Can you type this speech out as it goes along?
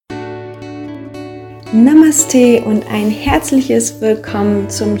Namaste und ein herzliches Willkommen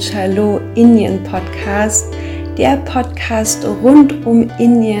zum Chalo Indien Podcast, der Podcast rund um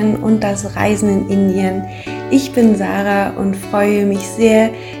Indien und das Reisen in Indien. Ich bin Sarah und freue mich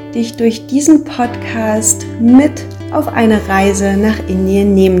sehr, dich durch diesen Podcast mit auf eine Reise nach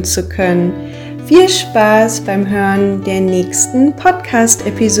Indien nehmen zu können. Viel Spaß beim Hören der nächsten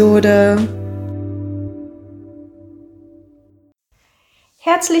Podcast-Episode.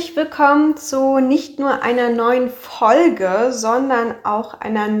 Herzlich willkommen zu nicht nur einer neuen Folge, sondern auch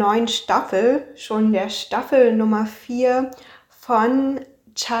einer neuen Staffel, schon der Staffel Nummer 4 von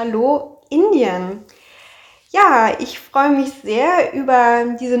Chalo Indien. Ja, ich freue mich sehr über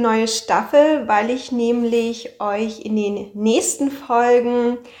diese neue Staffel, weil ich nämlich euch in den nächsten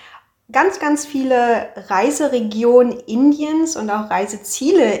Folgen ganz viele Reiseregionen Indiens und auch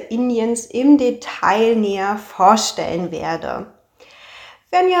Reiseziele Indiens im Detail näher vorstellen werde.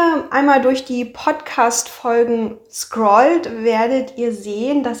 Wenn ihr einmal durch die Podcast-Folgen scrollt, werdet ihr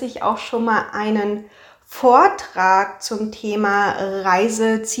sehen, dass ich auch schon mal einen Vortrag zum Thema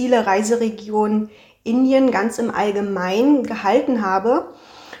Reiseziele, Reiseregionen Indien ganz im Allgemeinen gehalten habe.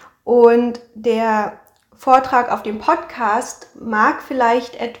 Und der Vortrag auf dem Podcast mag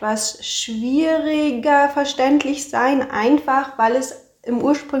vielleicht etwas schwieriger verständlich sein, einfach weil es im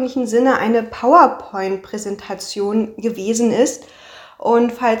ursprünglichen Sinne eine PowerPoint-Präsentation gewesen ist.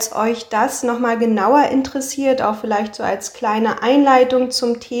 Und falls euch das nochmal genauer interessiert, auch vielleicht so als kleine Einleitung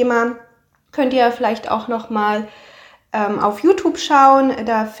zum Thema, könnt ihr vielleicht auch nochmal auf YouTube schauen.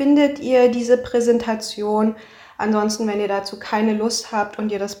 Da findet ihr diese Präsentation. Ansonsten, wenn ihr dazu keine Lust habt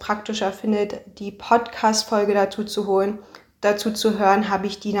und ihr das praktischer findet, die Podcast-Folge dazu zu hören, habe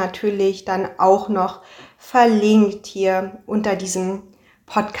ich die natürlich dann auch noch verlinkt hier unter diesem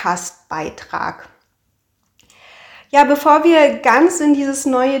Podcast-Beitrag. Ja, bevor wir ganz in dieses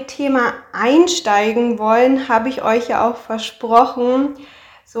neue Thema einsteigen wollen, habe ich euch ja auch versprochen,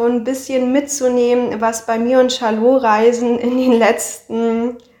 so ein bisschen mitzunehmen, was bei mir und Chalo-Reisen in den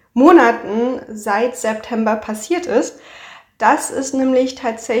letzten Monaten seit September passiert ist. Das ist nämlich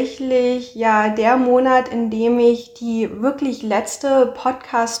tatsächlich ja der Monat, in dem ich die wirklich letzte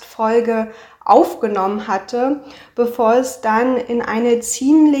Podcast-Folge aufgenommen hatte, bevor es dann in eine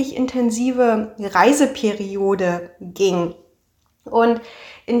ziemlich intensive Reiseperiode ging. Und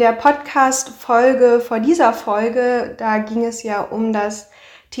in der Podcast-Folge vor dieser Folge, da ging es ja um das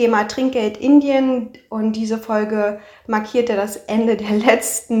Thema Trinkgeld Indien und diese Folge markierte das Ende der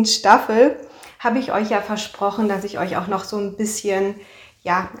letzten Staffel, habe ich euch ja versprochen, dass ich euch auch noch so ein bisschen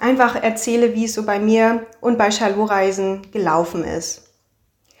einfach erzähle, wie es so bei mir und bei Chalo-Reisen gelaufen ist.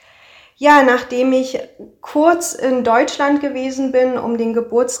 Ja, nachdem ich kurz in Deutschland gewesen bin, um den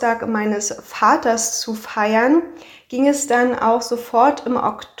Geburtstag meines Vaters zu feiern, ging es dann auch sofort im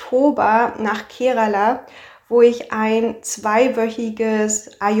Oktober nach Kerala, wo ich ein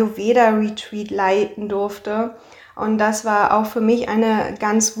 2-wöchiges Ayurveda-Retreat leiten durfte. Und das war auch für mich eine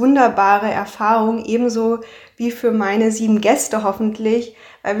ganz wunderbare Erfahrung, ebenso wie für meine 7 Gäste hoffentlich,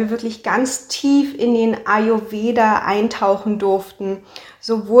 weil wir wirklich ganz tief in den Ayurveda eintauchen durften.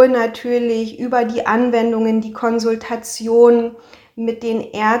 Sowohl natürlich über die Anwendungen, die Konsultation mit den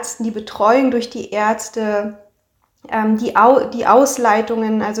Ärzten, die Betreuung durch die Ärzte, die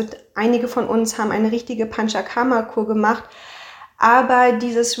Ausleitungen, also einige von uns haben eine richtige Panchakarma-Kur gemacht, aber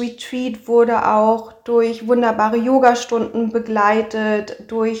dieses Retreat wurde auch durch wunderbare Yogastunden begleitet,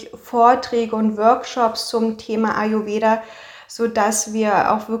 durch Vorträge und Workshops zum Thema Ayurveda, sodass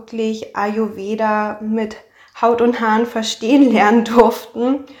wir auch wirklich Ayurveda mit Haut und Haaren verstehen lernen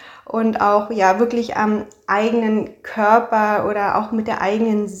durften und auch wirklich am eigenen Körper oder auch mit der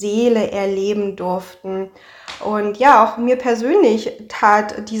eigenen Seele erleben durften. Und ja, auch mir persönlich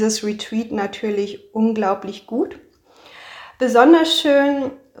tat dieses Retreat natürlich unglaublich gut. Besonders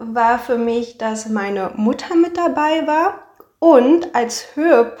schön war für mich, dass meine Mutter mit dabei war und als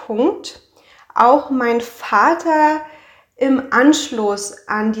Höhepunkt auch mein Vater im Anschluss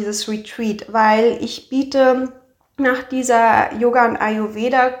an dieses Retreat, weil ich biete nach dieser Yoga- und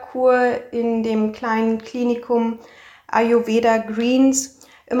Ayurveda-Kur in dem kleinen Klinikum Ayurveda Greens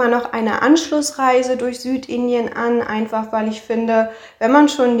immer noch eine Anschlussreise durch Südindien an, einfach weil ich finde, wenn man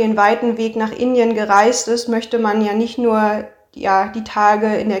schon den weiten Weg nach Indien gereist ist, möchte man ja nicht nur die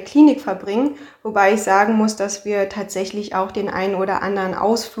Tage in der Klinik verbringen, wobei ich sagen muss, dass wir tatsächlich auch den einen oder anderen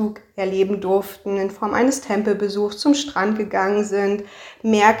Ausflug erleben durften, in Form eines Tempelbesuchs zum Strand gegangen sind,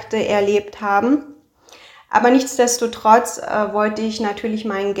 Märkte erlebt haben. Aber nichtsdestotrotz wollte ich natürlich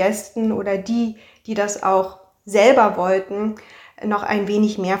meinen Gästen oder die das auch selber wollten, noch ein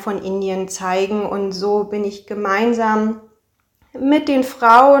wenig mehr von Indien zeigen. Und so bin ich gemeinsam mit den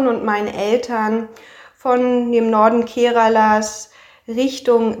Frauen und meinen Eltern von dem Norden Keralas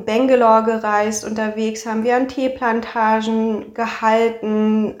Richtung Bangalore gereist. Unterwegs haben wir an Teeplantagen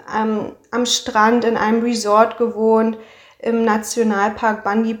gehalten, am Strand in einem Resort gewohnt, im Nationalpark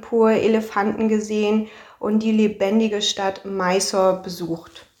Bandipur Elefanten gesehen und die lebendige Stadt Mysore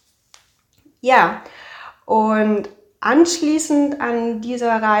besucht. Ja, und anschließend an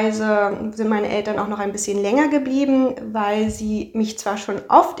dieser Reise sind meine Eltern auch noch ein bisschen länger geblieben, weil sie mich zwar schon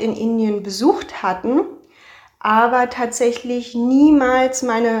oft in Indien besucht hatten, aber tatsächlich niemals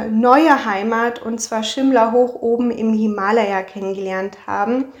meine neue Heimat, und zwar Shimla hoch oben im Himalaya, kennengelernt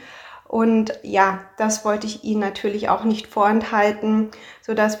haben. Und ja, das wollte ich ihnen natürlich auch nicht vorenthalten,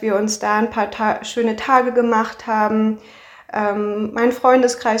 sodass wir uns da ein paar schöne Tage gemacht haben, meinen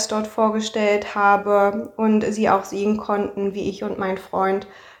Freundeskreis dort vorgestellt habe und sie auch sehen konnten, wie ich und mein Freund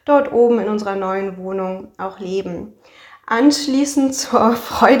dort oben in unserer neuen Wohnung auch leben. Anschließend zur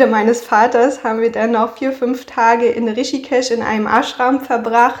Freude meines Vaters haben wir dann noch 4-5 Tage in Rishikesh in einem Ashram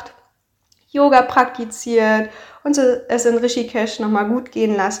verbracht, Yoga praktiziert und es in Rishikesh nochmal gut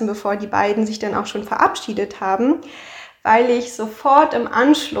gehen lassen, bevor die beiden sich dann auch schon verabschiedet haben, weil ich sofort im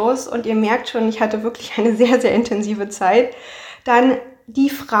Anschluss, und ihr merkt schon, ich hatte wirklich eine sehr, sehr intensive Zeit, dann die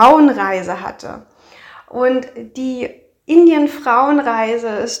Frauenreise hatte. Und die Indien-Frauenreise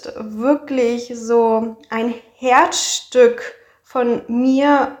ist wirklich so ein Herzstück von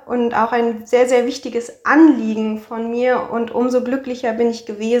mir und auch ein sehr, sehr wichtiges Anliegen von mir. Und umso glücklicher bin ich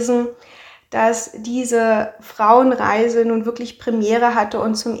gewesen, dass diese Frauenreise nun wirklich Premiere hatte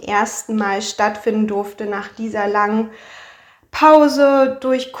und zum ersten Mal stattfinden durfte nach dieser langen Pause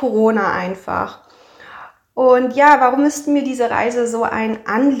durch Corona einfach. Und ja, warum ist mir diese Reise so ein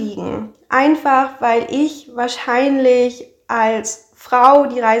Anliegen? Einfach, weil ich wahrscheinlich als Frau,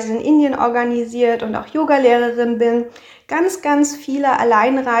 die Reise in Indien organisiert und auch Yogalehrerin bin, ganz, ganz viele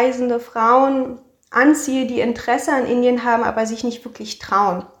alleinreisende Frauen anziehe, die Interesse an Indien haben, aber sich nicht wirklich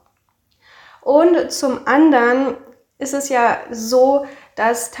trauen. Und zum anderen ist es ja so,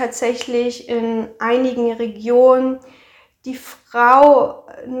 dass tatsächlich in einigen Regionen die Frau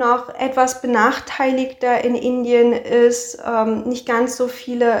noch etwas benachteiligter in Indien ist, nicht ganz so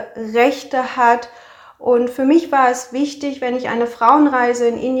viele Rechte hat. Und für mich war es wichtig, wenn ich eine Frauenreise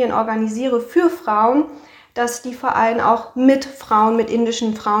in Indien organisiere für Frauen, dass die vor allem auch mit Frauen, mit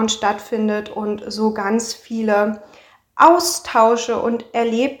indischen Frauen stattfindet und so ganz viele Austausche und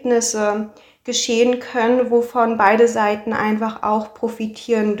Erlebnisse geschehen können, wovon beide Seiten einfach auch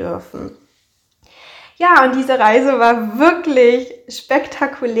profitieren dürfen. Ja, und diese Reise war wirklich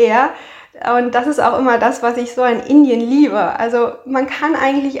spektakulär und das ist auch immer das, was ich so an Indien liebe. Also man kann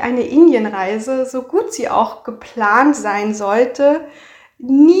eigentlich eine Indienreise, so gut sie auch geplant sein sollte,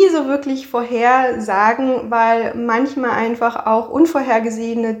 nie so wirklich vorhersagen, weil manchmal einfach auch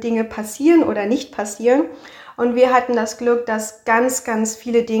unvorhergesehene Dinge passieren oder nicht passieren. Und wir hatten das Glück, dass ganz, ganz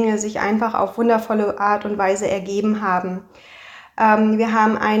viele Dinge sich einfach auf wundervolle Art und Weise ergeben haben. Wir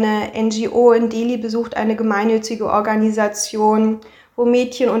haben eine NGO in Delhi besucht, eine gemeinnützige Organisation, wo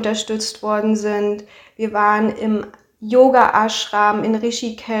Mädchen unterstützt worden sind. Wir waren im Yoga-Ashram in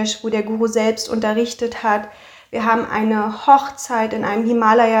Rishikesh, wo der Guru selbst unterrichtet hat. Wir haben eine Hochzeit in einem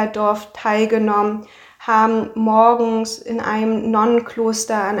Himalaya-Dorf teilgenommen, haben morgens in einem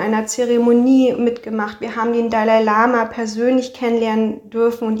Nonnenkloster an einer Zeremonie mitgemacht. Wir haben den Dalai Lama persönlich kennenlernen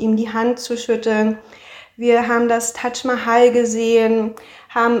dürfen und ihm die Hand zu schütteln. Wir haben das Taj Mahal gesehen,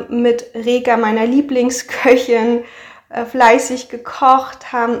 haben mit Reka, meiner Lieblingsköchin, fleißig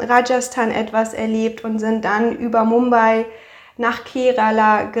gekocht, haben Rajasthan etwas erlebt und sind dann über Mumbai nach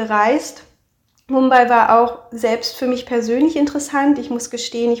Kerala gereist. Mumbai war auch selbst für mich persönlich interessant. Ich muss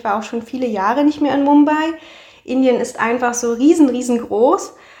gestehen, ich war auch schon viele Jahre nicht mehr in Mumbai. Indien ist einfach so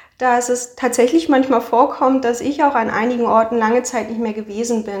riesengroß, dass es tatsächlich manchmal vorkommt, dass ich auch an einigen Orten lange Zeit nicht mehr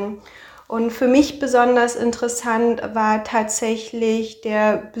gewesen bin. Und für mich besonders interessant war tatsächlich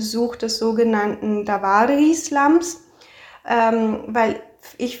der Besuch des sogenannten Davari-Slums, weil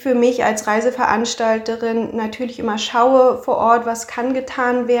ich für mich als Reiseveranstalterin natürlich immer schaue vor Ort, was kann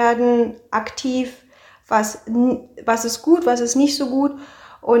getan werden, aktiv, was ist gut, was ist nicht so gut.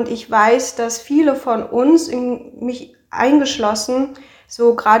 Und ich weiß, dass viele von uns, mich eingeschlossen,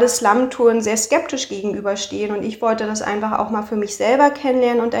 so gerade Slum-Touren sehr skeptisch gegenüberstehen. Und ich wollte das einfach auch mal für mich selber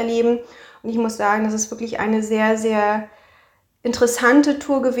kennenlernen und erleben. Und ich muss sagen, dass es wirklich eine sehr, sehr interessante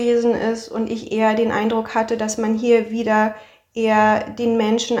Tour gewesen ist und ich eher den Eindruck hatte, dass man hier wieder eher den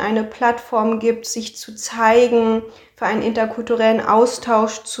Menschen eine Plattform gibt, sich zu zeigen, für einen interkulturellen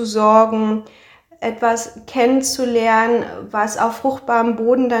Austausch zu sorgen, etwas kennenzulernen, was auf fruchtbarem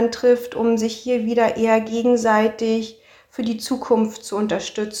Boden dann trifft, um sich hier wieder eher gegenseitig für die Zukunft zu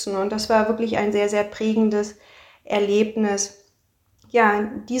unterstützen. Und das war wirklich ein sehr, sehr prägendes Erlebnis. Ja,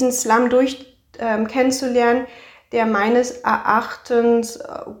 diesen Slum kennenzulernen, der meines Erachtens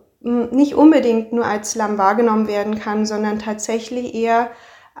nicht unbedingt nur als Slum wahrgenommen werden kann, sondern tatsächlich eher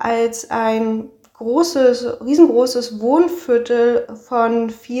als ein riesengroßes Wohnviertel von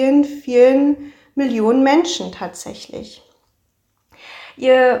vielen, vielen Millionen Menschen tatsächlich.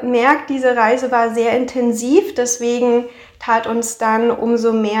 Ihr merkt, diese Reise war sehr intensiv, deswegen tat uns dann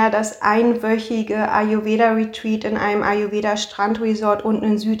umso mehr das einwöchige Ayurveda-Retreat in einem Ayurveda-Strandresort unten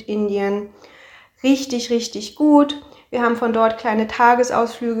in Südindien richtig, richtig gut. Wir haben von dort kleine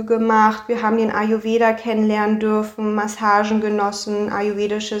Tagesausflüge gemacht, wir haben den Ayurveda kennenlernen dürfen, Massagen genossen,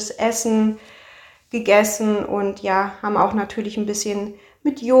 ayurvedisches Essen gegessen und ja, haben auch natürlich ein bisschen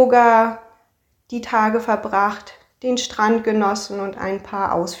mit Yoga die Tage verbracht, den Strand genossen und ein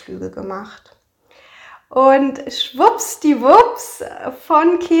paar Ausflüge gemacht. Und schwuppsdiwupps,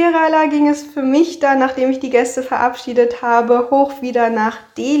 von Kerala ging es für mich dann, nachdem ich die Gäste verabschiedet habe, hoch wieder nach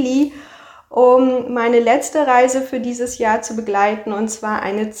Delhi, um meine letzte Reise für dieses Jahr zu begleiten, und zwar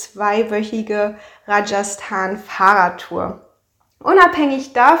eine 2-wöchige Rajasthan-Fahrradtour.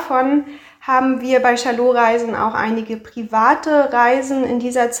 Unabhängig davon haben wir bei Chalot-Reisen auch einige private Reisen in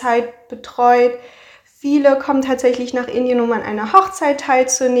dieser Zeit betreut. Viele kommen tatsächlich nach Indien, um an einer Hochzeit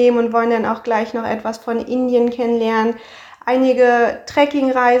teilzunehmen und wollen dann auch gleich noch etwas von Indien kennenlernen. Einige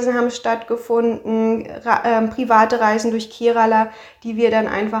Trekkingreisen haben stattgefunden, private Reisen durch Kerala, die wir dann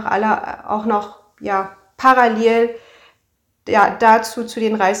einfach alle auch noch parallel dazu zu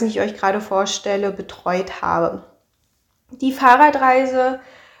den Reisen, die ich euch gerade vorstelle, betreut habe. Die Fahrradreise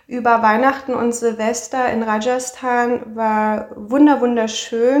über Weihnachten und Silvester in Rajasthan war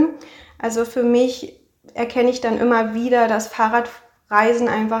wunderschön. Also für mich erkenne ich dann immer wieder, dass Fahrradreisen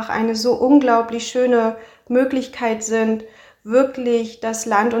einfach eine so unglaublich schöne Möglichkeit sind, wirklich das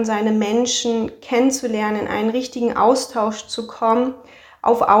Land und seine Menschen kennenzulernen, in einen richtigen Austausch zu kommen,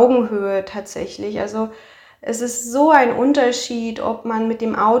 auf Augenhöhe tatsächlich. Also es ist so ein Unterschied, ob man mit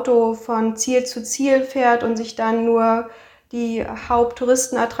dem Auto von Ziel zu Ziel fährt und sich dann nur die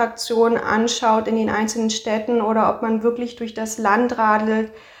Haupttouristenattraktionen anschaut in den einzelnen Städten oder ob man wirklich durch das Land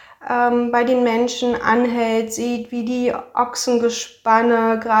radelt, bei den Menschen anhält, sieht, wie die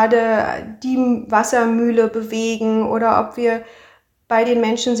Ochsengespanne gerade die Wassermühle bewegen oder ob wir bei den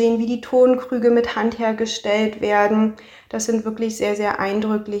Menschen sehen, wie die Tonkrüge mit Hand hergestellt werden. Das sind wirklich sehr, sehr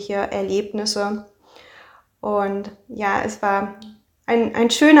eindrückliche Erlebnisse. Und ja, es war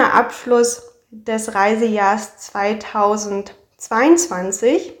ein schöner Abschluss des Reisejahrs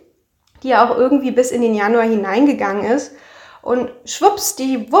 2022, die ja auch irgendwie bis in den Januar hineingegangen ist. Und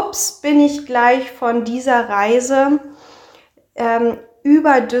schwuppsdiwupps bin ich gleich von dieser Reise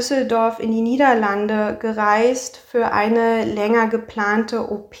über Düsseldorf in die Niederlande gereist für eine länger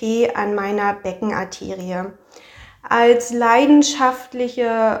geplante OP an meiner Beckenarterie. Als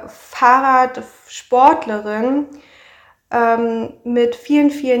leidenschaftliche Fahrradsportlerin mit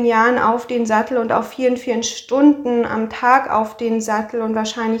vielen, vielen Jahren auf den Sattel und auch vielen, vielen Stunden am Tag auf den Sattel und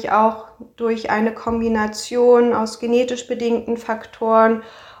wahrscheinlich auch durch eine Kombination aus genetisch bedingten Faktoren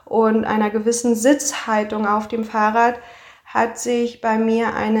und einer gewissen Sitzhaltung auf dem Fahrrad hat sich bei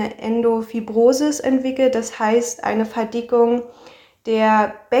mir eine Endofibrosis entwickelt, das heißt eine Verdickung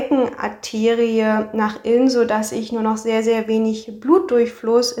der Beckenarterie nach innen, sodass ich nur noch sehr, sehr wenig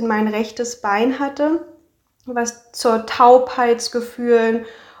Blutdurchfluss in mein rechtes Bein hatte, was zur Taubheitsgefühlen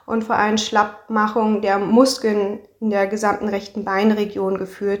und vor allem Schlappmachung der Muskeln in der gesamten rechten Beinregion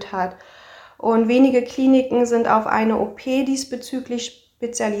geführt hat. Und wenige Kliniken sind auf eine OP diesbezüglich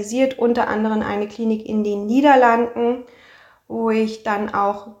spezialisiert, unter anderem eine Klinik in den Niederlanden, wo ich dann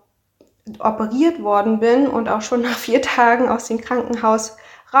auch operiert worden bin und auch schon nach 4 Tagen aus dem Krankenhaus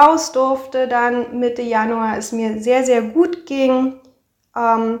raus durfte. Dann Mitte Januar es mir sehr, sehr gut ging,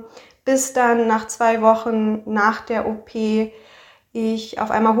 bis dann nach 2 Wochen nach der OP ich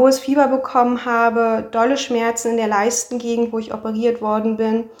auf einmal hohes Fieber bekommen habe, dolle Schmerzen in der Leistengegend, wo ich operiert worden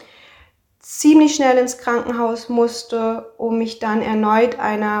bin, ziemlich schnell ins Krankenhaus musste, um mich dann erneut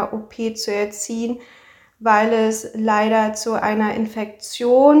einer OP zu erziehen, weil es leider zu einer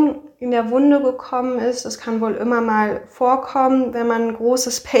Infektion in der Wunde gekommen ist. Das kann wohl immer mal vorkommen, wenn man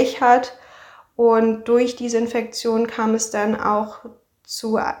großes Pech hat. Und durch diese Infektion kam es dann auch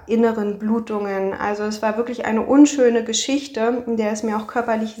zu inneren Blutungen. Also es war wirklich eine unschöne Geschichte, in der es mir auch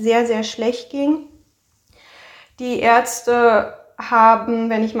körperlich sehr, sehr schlecht ging. Die Ärzte haben,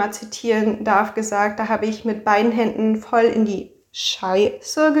 wenn ich mal zitieren darf, gesagt, da habe ich mit beiden Händen voll in die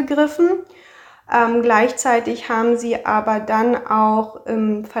Scheiße gegriffen. Gleichzeitig haben sie aber dann auch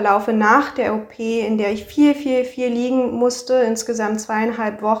im Verlaufe nach der OP, in der ich viel liegen musste, insgesamt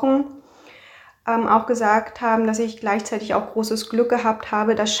 2,5 Wochen, auch gesagt haben, dass ich gleichzeitig auch großes Glück gehabt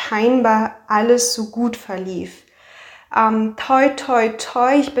habe, dass scheinbar alles so gut verlief. Toi, toi,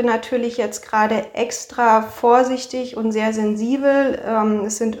 toi. Ich bin natürlich jetzt gerade extra vorsichtig und sehr sensibel.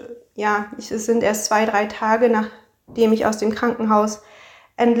 Es sind erst 2-3 Tage, nachdem ich aus dem Krankenhaus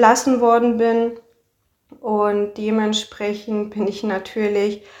entlassen worden bin. Und dementsprechend bin ich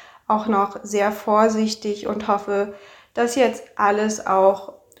natürlich auch noch sehr vorsichtig und hoffe, dass jetzt alles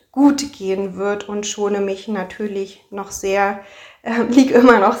auch gut gehen wird und schone mich natürlich noch sehr, liegt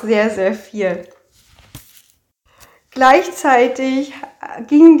immer noch sehr viel. Gleichzeitig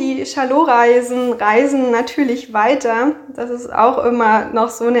gingen die Chalot-Reisen natürlich weiter. Das ist auch immer noch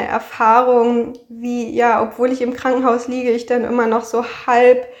so eine Erfahrung, wie, ja, obwohl ich im Krankenhaus liege, ich dann immer noch so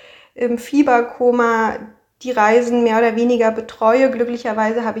halb im Fieberkoma die Reisen mehr oder weniger betreue.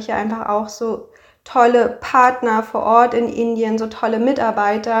 Glücklicherweise habe ich ja einfach auch so tolle Partner vor Ort in Indien, so tolle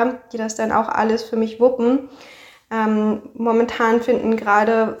Mitarbeiter, die das dann auch alles für mich wuppen. Momentan finden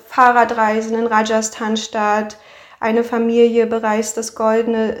gerade Fahrradreisen in Rajasthan statt. Eine Familie bereist das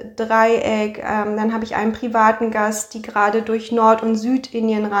Goldene Dreieck. Dann habe ich einen privaten Gast, die gerade durch Nord- und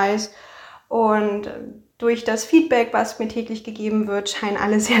Südindien reist. Und durch das Feedback, was mir täglich gegeben wird, scheinen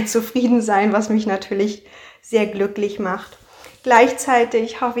alle sehr zufrieden sein, was mich natürlich sehr glücklich macht.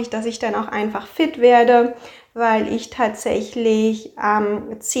 Gleichzeitig hoffe ich, dass ich dann auch einfach fit werde, weil ich tatsächlich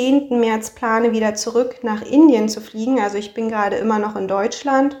am 10. März plane, wieder zurück nach Indien zu fliegen. Also ich bin gerade immer noch in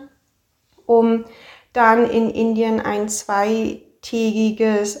Deutschland, um dann in Indien ein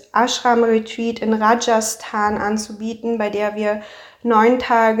 2-tägiges Ashram-Retreat in Rajasthan anzubieten, bei der wir 9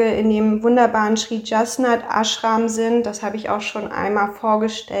 Tage in dem wunderbaren Sri Jasnath Ashram sind. Das habe ich auch schon einmal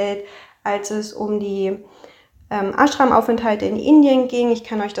vorgestellt, als es um die Ashram-Aufenthalte in Indien ging. Ich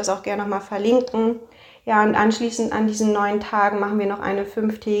kann euch das auch gerne nochmal verlinken. Ja, und anschließend an diesen 9 Tagen machen wir noch eine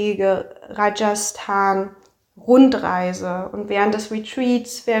 5-tägige Rajasthan-Rundreise. Und während des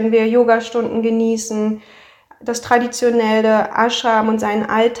Retreats werden wir Yogastunden genießen, das traditionelle Ashram und seinen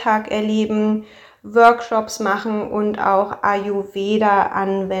Alltag erleben, Workshops machen und auch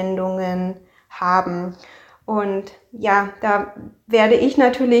Ayurveda-Anwendungen haben. Und ja, da werde ich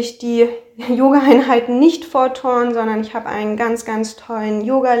natürlich die Yoga-Einheiten nicht vorturnen, sondern ich habe einen ganz tollen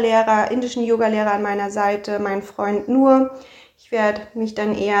Yogalehrer, indischen Yogalehrer an meiner Seite, mein Freund Nur. Ich werde mich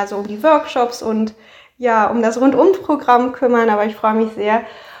dann eher so um die Workshops und ja, um das Rundum-Programm kümmern, aber ich freue mich sehr.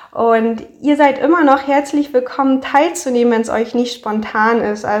 Und ihr seid immer noch herzlich willkommen, teilzunehmen, wenn es euch nicht spontan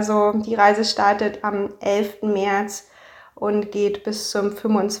ist. Also die Reise startet am 11. März und geht bis zum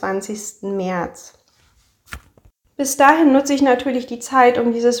 25. März. Bis dahin nutze ich natürlich die Zeit,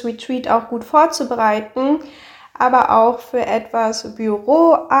 um dieses Retreat auch gut vorzubereiten, aber auch für etwas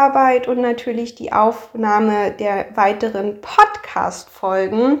Büroarbeit und natürlich die Aufnahme der weiteren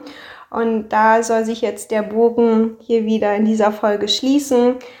Podcast-Folgen. Und da soll sich jetzt der Bogen hier wieder in dieser Folge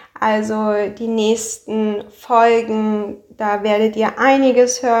schließen. Also die nächsten Folgen, da werdet ihr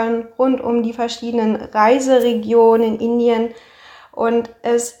einiges hören rund um die verschiedenen Reiseregionen in Indien. Und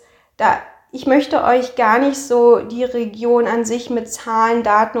ich möchte euch gar nicht so die Region an sich mit Zahlen,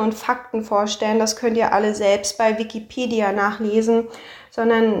 Daten und Fakten vorstellen. Das könnt ihr alle selbst bei Wikipedia nachlesen,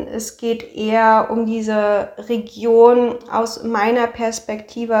 sondern es geht eher um diese Region aus meiner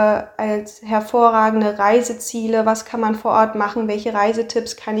Perspektive als hervorragende Reiseziele. Was kann man vor Ort machen? Welche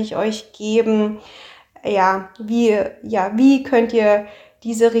Reisetipps kann ich euch geben? Wie könnt ihr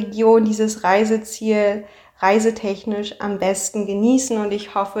diese Region, dieses Reiseziel reisetechnisch am besten genießen? Und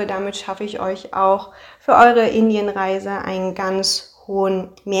ich hoffe, damit schaffe ich euch auch für eure Indienreise einen ganz hohen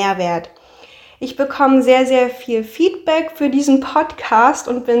Mehrwert. Ich bekomme sehr viel Feedback für diesen Podcast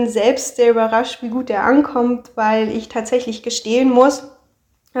und bin selbst sehr überrascht, wie gut er ankommt, weil ich tatsächlich gestehen muss,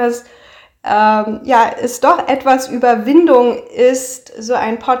 dass es doch etwas Überwindung ist, so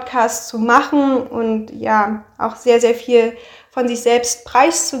einen Podcast zu machen und ja, auch sehr viel von sich selbst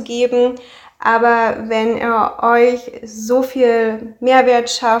preiszugeben. Aber wenn er euch so viel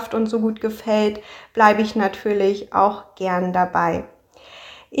Mehrwert schafft und so gut gefällt, bleibe ich natürlich auch gern dabei.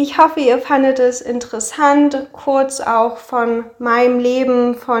 Ich hoffe, ihr fandet es interessant, kurz auch von meinem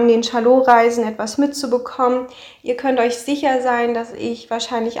Leben, von den Chalot-Reisen etwas mitzubekommen. Ihr könnt euch sicher sein, dass ich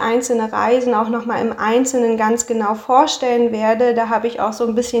wahrscheinlich einzelne Reisen auch nochmal im Einzelnen ganz genau vorstellen werde. Da habe ich auch so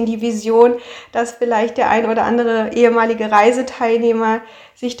ein bisschen die Vision, dass vielleicht der ein oder andere ehemalige Reiseteilnehmer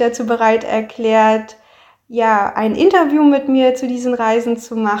sich dazu bereit erklärt, ja, ein Interview mit mir zu diesen Reisen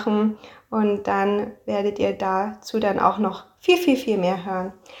zu machen. Und dann werdet ihr dazu dann auch noch viel mehr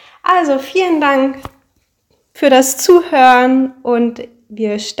hören. Also vielen Dank für das Zuhören und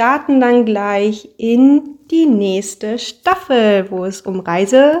wir starten dann gleich in die nächste Staffel, wo es um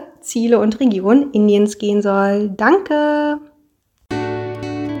Reiseziele und Regionen Indiens gehen soll. Danke!